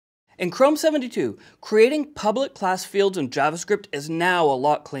In Chrome 72, creating public class fields in JavaScript is now a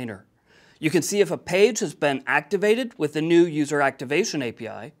lot cleaner. You can see if a page has been activated with the new User Activation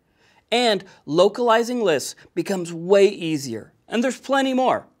API, and localizing lists becomes way easier, and there's plenty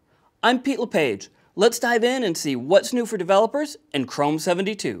more. I'm Pete LePage. Let's dive in and see what's new for developers in Chrome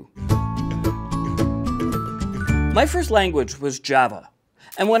 72. My first language was Java,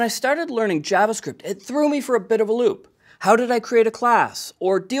 and when I started learning JavaScript, it threw me for a bit of a loop. How did I create a class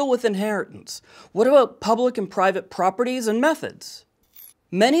or deal with inheritance? What about public and private properties and methods?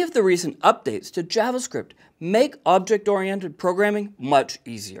 Many of the recent updates to JavaScript make object-oriented programming much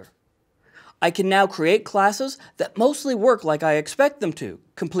easier. I can now create classes that mostly work like I expect them to,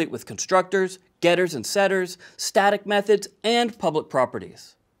 complete with constructors, getters and setters, static methods, and public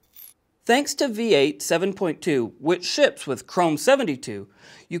properties. Thanks to V8 7.2, which ships with Chrome 72,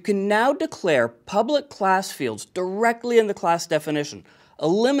 you can now declare public class fields directly in the class definition,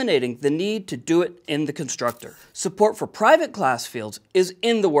 eliminating the need to do it in the constructor. Support for private class fields is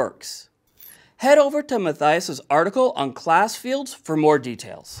in the works. Head over to Matthias's article on class fields for more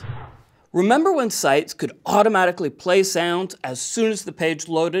details. Remember when sites could automatically play sounds as soon as the page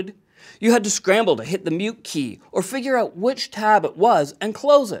loaded? You had to scramble to hit the mute key or figure out which tab it was and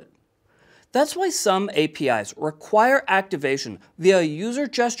close it. That's why some APIs require activation via user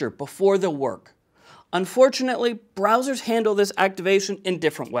gesture before they'll work. Unfortunately, browsers handle this activation in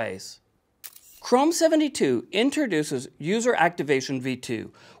different ways. Chrome 72 introduces User Activation v2,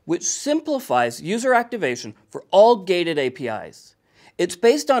 which simplifies user activation for all gated APIs. It's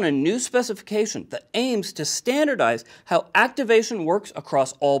based on a new specification that aims to standardize how activation works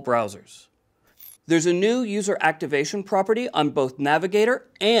across all browsers. There's a new user activation property on both Navigator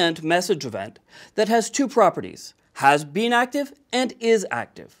and Message Event that has two properties, has been active and is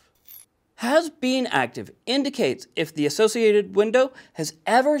active. Has been active indicates if the associated window has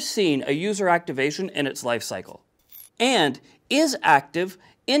ever seen a user activation in its lifecycle. And is active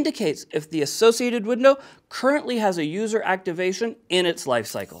indicates if the associated window currently has a user activation in its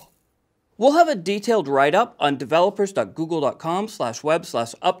lifecycle. We'll have a detailed write-up on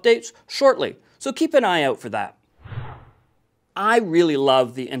developers.google.com/web/updates shortly, so keep an eye out for that. I really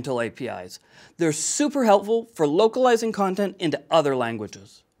love the Intl APIs. They're super helpful for localizing content into other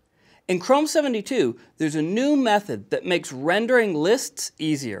languages. In Chrome 72, there's a new method that makes rendering lists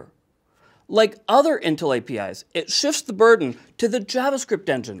easier. Like other Intl APIs, it shifts the burden to the JavaScript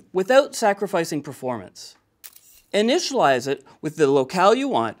engine without sacrificing performance. Initialize it with the locale you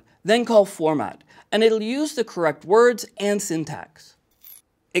want, then call format, and it'll use the correct words and syntax.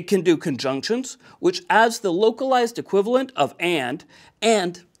 It can do conjunctions, which adds the localized equivalent of and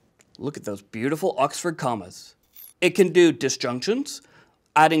look at those beautiful Oxford commas. It can do disjunctions,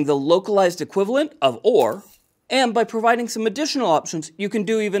 adding the localized equivalent of or, and by providing some additional options, you can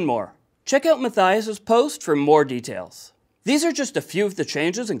do even more. Check out Matthias's post for more details. These are just a few of the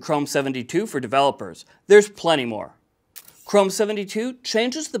changes in Chrome 72 for developers. There's plenty more. Chrome 72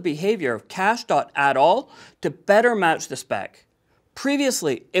 changes the behavior of cache.addAll to better match the spec.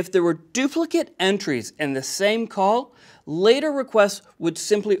 Previously, if there were duplicate entries in the same call, later requests would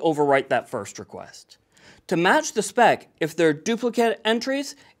simply overwrite that first request. To match the spec, if there are duplicate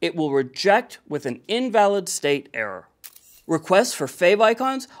entries, it will reject with an invalid state error. Requests for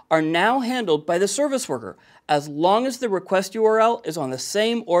favicons are now handled by the service worker, as long as the request URL is on the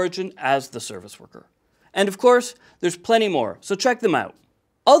same origin as the service worker. And of course, there's plenty more, so check them out.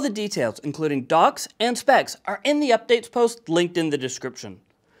 All the details, including docs and specs, are in the updates post linked in the description.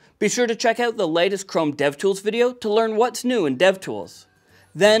 Be sure to check out the latest Chrome DevTools video to learn what's new in DevTools.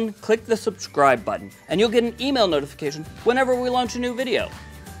 Then click the subscribe button, and you'll get an email notification whenever we launch a new video.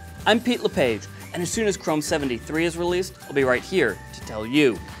 I'm Pete LePage, and as soon as Chrome 73 is released, I'll be right here to tell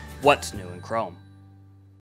you what's new in Chrome.